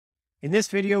In this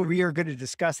video, we are going to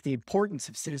discuss the importance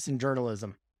of citizen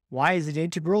journalism. Why is it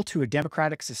integral to a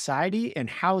democratic society, and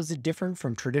how is it different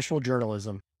from traditional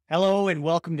journalism? Hello, and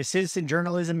welcome to Citizen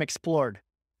Journalism Explored,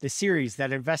 the series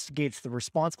that investigates the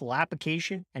responsible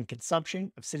application and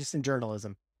consumption of citizen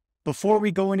journalism. Before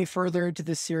we go any further into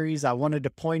this series, I wanted to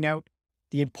point out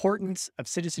the importance of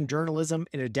citizen journalism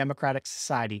in a democratic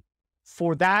society.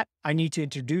 For that, I need to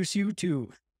introduce you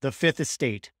to the Fifth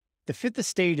Estate. The Fifth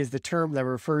Estate is the term that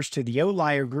refers to the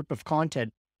outlier group of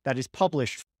content that is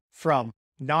published from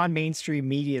non-mainstream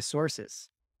media sources.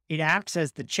 It acts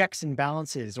as the checks and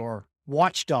balances or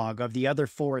watchdog of the other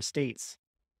four estates.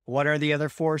 What are the other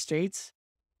four estates?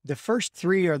 The first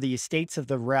three are the estates of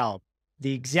the realm: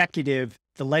 the executive,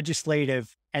 the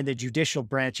legislative, and the judicial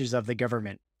branches of the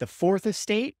government. The fourth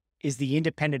estate is the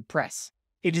independent press.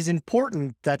 It is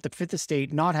important that the Fifth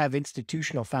Estate not have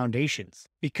institutional foundations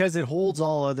because it holds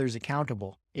all others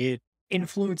accountable. It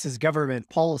influences government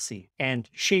policy and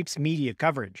shapes media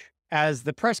coverage, as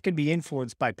the press can be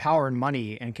influenced by power and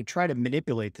money and can try to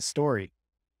manipulate the story.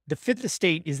 The Fifth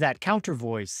Estate is that counter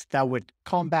voice that would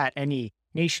combat any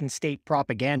nation-state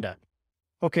propaganda.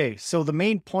 Okay, so the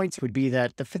main points would be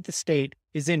that the Fifth Estate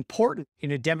is important in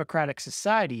a democratic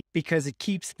society because it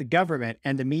keeps the government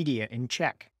and the media in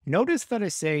check. Notice that I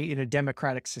say in a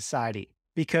democratic society,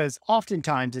 because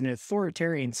oftentimes in an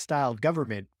authoritarian-styled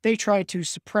government, they try to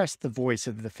suppress the voice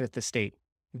of the Fifth Estate.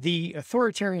 The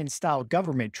authoritarian-style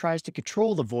government tries to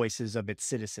control the voices of its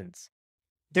citizens.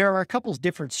 There are a couple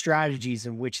different strategies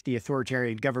in which the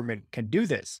authoritarian government can do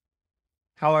this.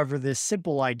 However, this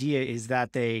simple idea is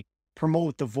that they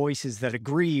promote the voices that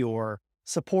agree or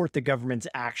support the government's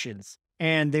actions,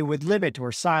 and they would limit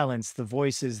or silence the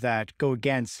voices that go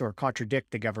against or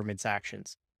contradict the government's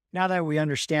actions. Now that we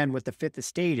understand what the Fifth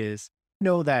Estate is,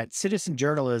 know that citizen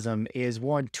journalism is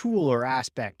one tool or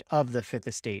aspect of the Fifth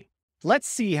Estate. Let's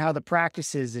see how the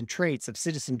practices and traits of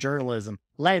citizen journalism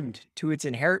lend to its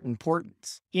inherent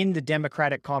importance in the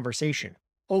democratic conversation.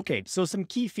 Okay, so some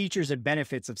key features and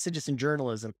benefits of citizen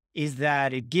journalism is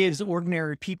that it gives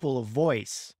ordinary people a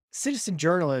voice. Citizen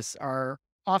journalists are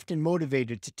often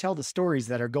motivated to tell the stories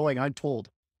that are going untold.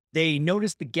 They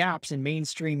notice the gaps in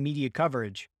mainstream media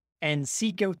coverage and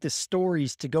seek out the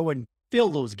stories to go and fill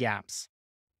those gaps.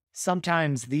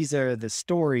 Sometimes these are the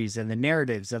stories and the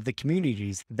narratives of the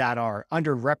communities that are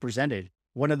underrepresented.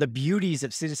 One of the beauties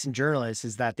of citizen journalists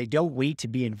is that they don't wait to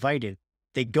be invited.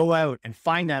 They go out and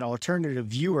find that alternative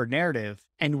view or narrative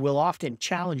and will often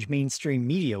challenge mainstream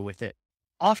media with it.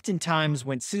 Oftentimes,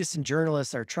 when citizen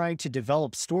journalists are trying to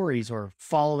develop stories or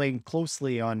following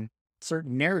closely on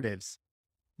certain narratives,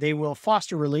 they will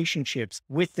foster relationships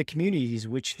with the communities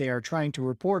which they are trying to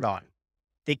report on.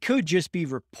 They could just be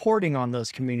reporting on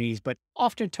those communities, but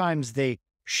oftentimes they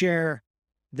share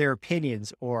their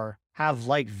opinions or have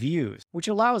like views, which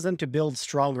allows them to build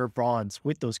stronger bonds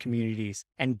with those communities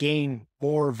and gain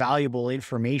more valuable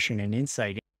information and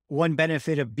insight. One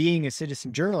benefit of being a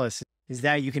citizen journalist is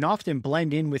that you can often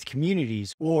blend in with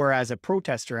communities or as a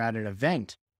protester at an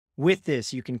event. With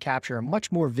this, you can capture a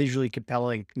much more visually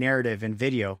compelling narrative and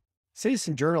video.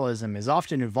 Citizen journalism is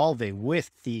often evolving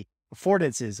with the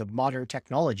affordances of modern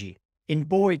technology. In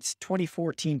Boyd's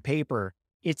 2014 paper,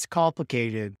 It's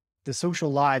Complicated: The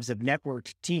Social Lives of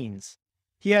Networked Teens,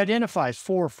 he identifies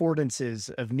 4 affordances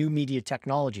of new media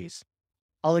technologies.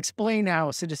 I'll explain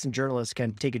how citizen journalists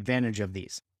can take advantage of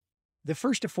these. The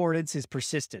first affordance is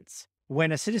persistence.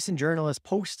 When a citizen journalist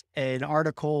posts an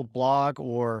article, blog,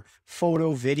 or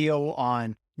photo, video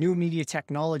on new media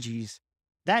technologies,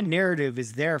 that narrative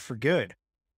is there for good.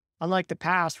 Unlike the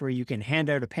past where you can hand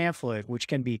out a pamphlet, which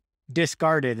can be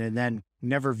discarded and then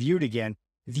never viewed again,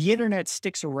 the internet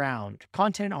sticks around.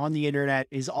 Content on the internet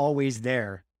is always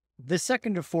there. The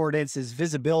second affordance is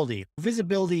visibility.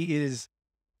 Visibility is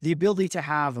the ability to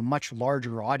have a much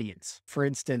larger audience. For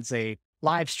instance, a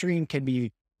live stream can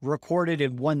be recorded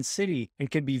in one city and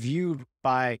can be viewed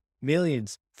by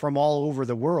millions from all over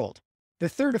the world. The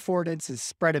third affordance is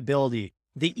spreadability,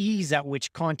 the ease at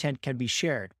which content can be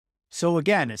shared. So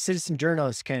again, a citizen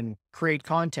journalist can create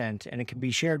content and it can be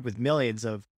shared with millions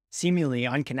of seemingly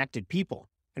unconnected people.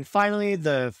 And finally,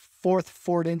 the fourth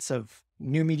affordance of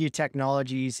new media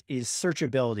technologies is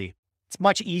searchability. It's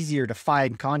much easier to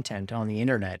find content on the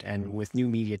internet and with new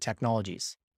media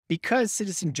technologies. Because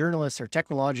citizen journalists are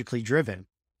technologically driven,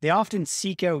 they often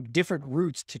seek out different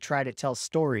routes to try to tell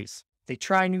stories. They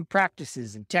try new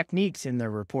practices and techniques in their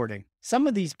reporting. Some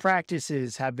of these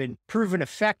practices have been proven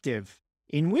effective,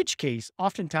 in which case,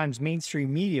 oftentimes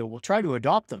mainstream media will try to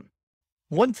adopt them.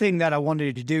 One thing that I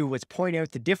wanted to do was point out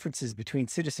the differences between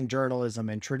citizen journalism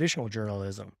and traditional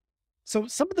journalism. So,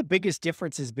 some of the biggest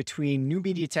differences between new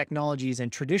media technologies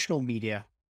and traditional media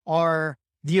are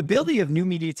the ability of new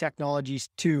media technologies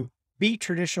to beat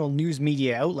traditional news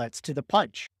media outlets to the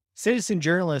punch. Citizen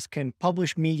journalists can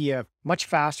publish media much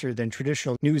faster than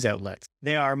traditional news outlets.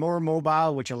 They are more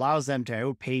mobile, which allows them to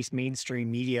outpace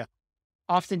mainstream media.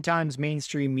 Oftentimes,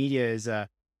 mainstream media is a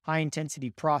high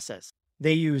intensity process.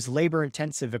 They use labor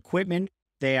intensive equipment,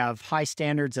 they have high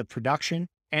standards of production,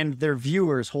 and their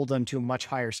viewers hold them to a much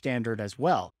higher standard as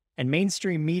well. And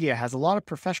mainstream media has a lot of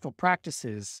professional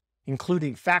practices,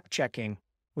 including fact checking,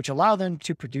 which allow them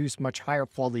to produce much higher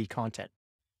quality content.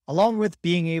 Along with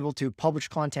being able to publish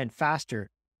content faster,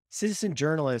 citizen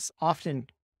journalists often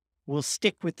will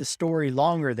stick with the story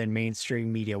longer than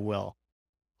mainstream media will.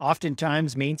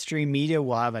 Oftentimes, mainstream media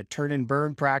will have a turn and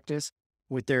burn practice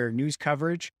with their news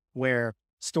coverage where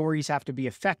stories have to be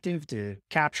effective to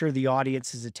capture the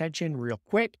audience's attention real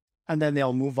quick, and then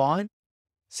they'll move on.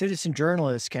 Citizen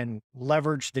journalists can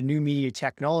leverage the new media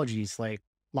technologies like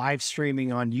live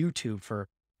streaming on YouTube for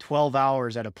 12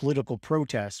 hours at a political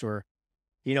protest or,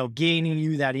 gaining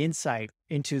you that insight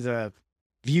into the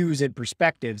views and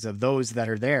perspectives of those that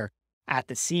are there at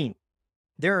the scene.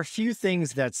 There are a few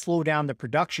things that slow down the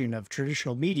production of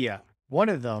traditional media. One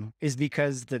of them is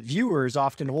because the viewers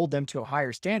often hold them to a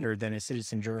higher standard than a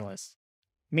citizen journalist.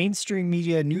 Mainstream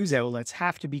media news outlets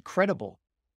have to be credible.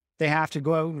 They have to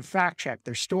go out and fact check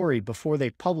their story before they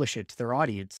publish it to their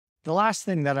audience. The last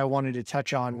thing that I wanted to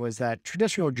touch on was that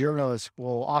traditional journalists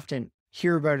will often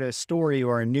hear about a story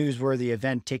or a newsworthy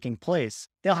event taking place.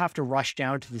 They'll have to rush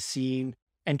down to the scene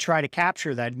and try to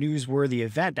capture that newsworthy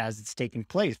event as it's taking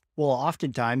place. Well,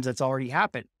 oftentimes that's already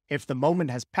happened. If the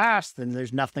moment has passed, then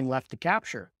there's nothing left to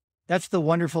capture. That's the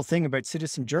wonderful thing about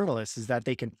citizen journalists is that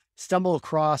they can stumble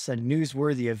across a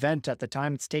newsworthy event at the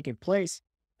time it's taking place,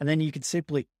 and then you can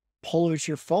simply pull out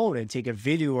your phone and take a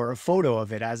video or a photo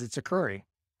of it as it's occurring.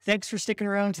 Thanks for sticking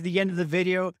around to the end of the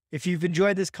video. If you've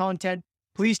enjoyed this content,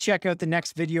 please check out the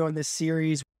next video in this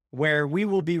series where we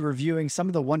will be reviewing some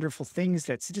of the wonderful things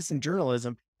that citizen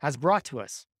journalism has brought to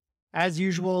us. As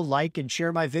usual, like and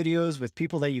share my videos with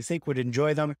people that you think would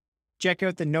enjoy them. Check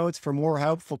out the notes for more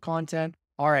helpful content.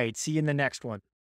 All right, see you in the next one.